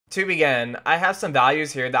To begin, I have some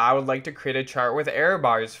values here that I would like to create a chart with error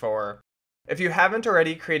bars for. If you haven't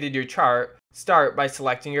already created your chart, start by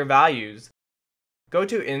selecting your values. Go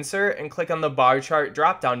to Insert and click on the Bar Chart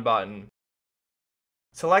drop-down button.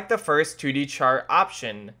 Select the first 2D chart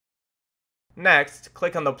option. Next,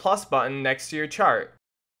 click on the plus button next to your chart.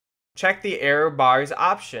 Check the Error Bars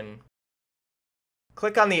option.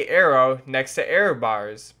 Click on the arrow next to Error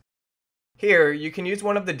Bars. Here, you can use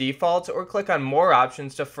one of the defaults or click on more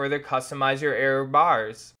options to further customize your error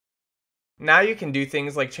bars. Now you can do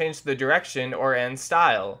things like change the direction or end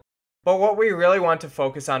style. But what we really want to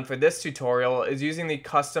focus on for this tutorial is using the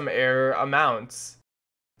custom error amounts.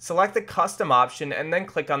 Select the custom option and then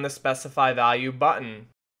click on the specify value button.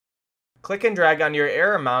 Click and drag on your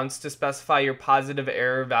error amounts to specify your positive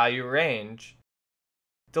error value range.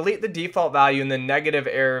 Delete the default value in the negative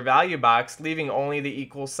error value box, leaving only the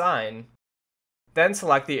equal sign. Then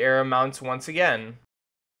select the error amounts once again.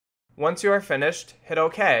 Once you are finished, hit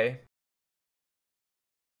OK.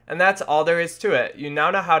 And that's all there is to it. You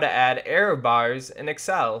now know how to add error bars in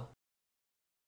Excel.